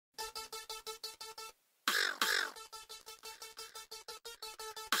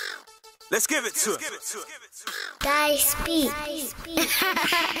Let's give it to him. Guys, speak.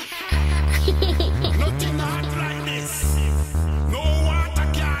 Nothing hot like this. No water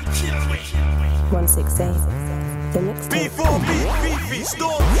can kill me. 168. The Mixtape. BAR4BAR, Feefee,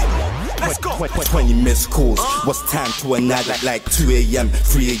 Stormzy. Let's go. 20 missed calls. What's time to a night like 2 AM,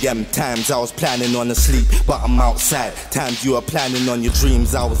 3 AM times I was planning on a sleep, but I'm outside. Times you are planning on your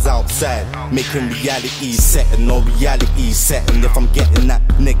dreams, I was outside. Making reality setting, no reality setting. If I'm getting that,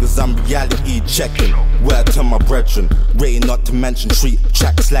 niggas, I'm reality checking. Word to my brethren, rain not to mention, treat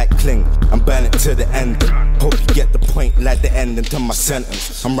tracks like cling. I'm burning to the end. Hope you get the point like the ending to my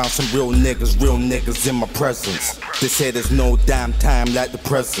sentence. I'm around some real niggas in my presence. They say there's no damn time like the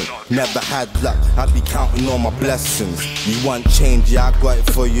present. Never had luck, I be counting all my blessings. You want change, yeah, I got it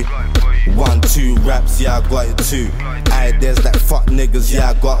for you. 1, 2 raps, yeah, I got it too. Aye, there's that fuck niggas, yeah,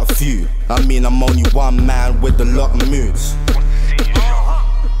 I got a few. I mean, I'm only one man with a lot of moods.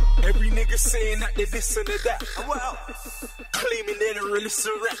 Every nigga saying that they this and they that. Claiming they're the realest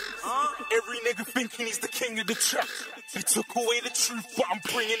of rap. Every nigga thinking he's the king of the trap. They took away the truth, but I'm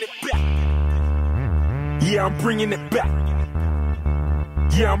bringing it back. Yeah, I'm bringing it back.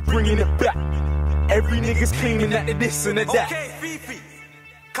 Yeah, I'm bringing it back. Every nigga's claiming that they this and they that. Okay, Feefee.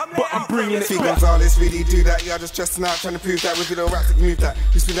 But I'm bringing it back. Gonzalez really do that, y'all just stressing out, trying to prove that with little raps that you move that.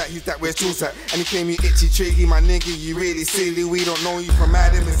 You spin that, use that, where's tools at? And you claim you itchy, tricky, my nigga, you really silly. We don't know you from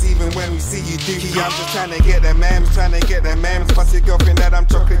Adam, it's even when we see you dookie. I'm just trying to get them mams, Fuss your girlfriend that I'm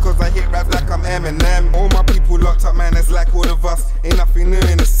chocolate, cause I hit rap like I'm Eminem. All my people locked up, man, that's like all of us. Ain't nothing new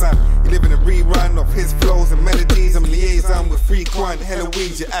in the sun. You live in a rerun of his flows and melodies. I'm liaison with frequent, hella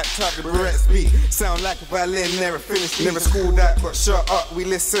weeds, you act up, the barrette speak. Sound like a violin, never finished. Never schooled that, got shut up, we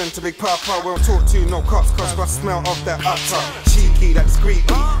listen to Big Papa, won't talk to no cops, cause I smell of that upper. Cheeky, that discreetly,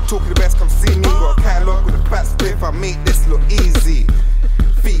 talking the best, come see me. Got a catalog with a fat spliff, I make this look easy.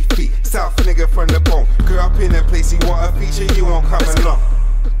 Feefee, South nigga from the bone. Grew up in a place, you want a feature, you won't come along.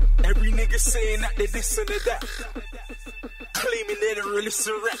 Every nigga saying that they this and they that. Claiming they're the realest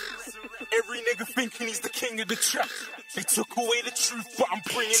of rap. Every nigga thinking he's the king of the trap. They took away the truth, but I'm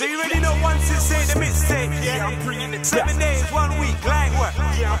bringing it back. So you already know 168 the mixtape, yeah? Yeah, I'm bringing it 7 back. days, 1 week, light work.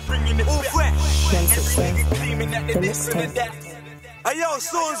 Yeah, I'm bringing it All back. fresh. Every nigga claiming that they this and they that. Hey yo,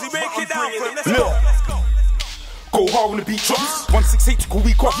 Stormzy, break it down for him. Let's Look. go. Go hard when the beat drops. 168 took a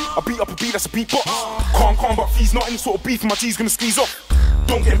week off. I beat up a beat, that's a beatbox. Calm, but Fee's not any sort of beef. My G's gonna squeeze off.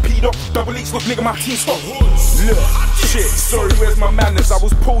 Don't get peed up. Double H, look, nigga, my team stop. Look, shit, sorry, where's my manners? I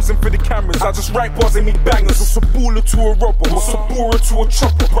was posing for the cameras. I just write bars and make bangers. What's a baller to a robber? What's a borer to a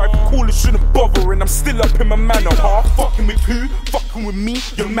chopper? Private callers shouldn't bother, and I'm still up in my manner. Fucking with who? Fucking with me?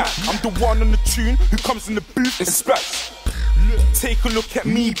 You're mad. I'm the one on the tune who comes in the booth and spats. Take a look at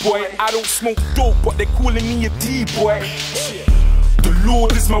me, boy. I don't smoke dope, but they're calling me a D-boy. The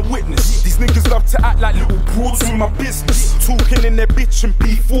Lord is my witness. These niggas love to act like little broads in my business. Talking in their bitch and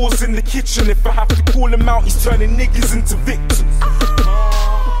B4's in the kitchen. If I have to call him out, he's turning niggas into victims.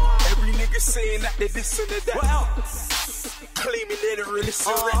 Every nigga saying that they this and they that. What else? Claiming they're the realest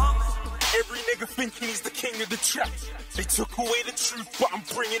of rap. Every nigga thinking he's the king of the trap. They took away the truth, but I'm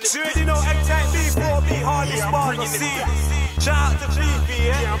bringing it So you back. already know X-Type B4B, hardest Yeah, I'm bars on bringing it scene. back. Shout out to Feefee,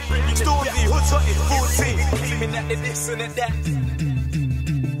 yeah? Yeah, I'm bringing it Stormzy, back. Hood Shot is 14. Claiming that they this and they that.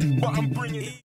 But I'm bringing it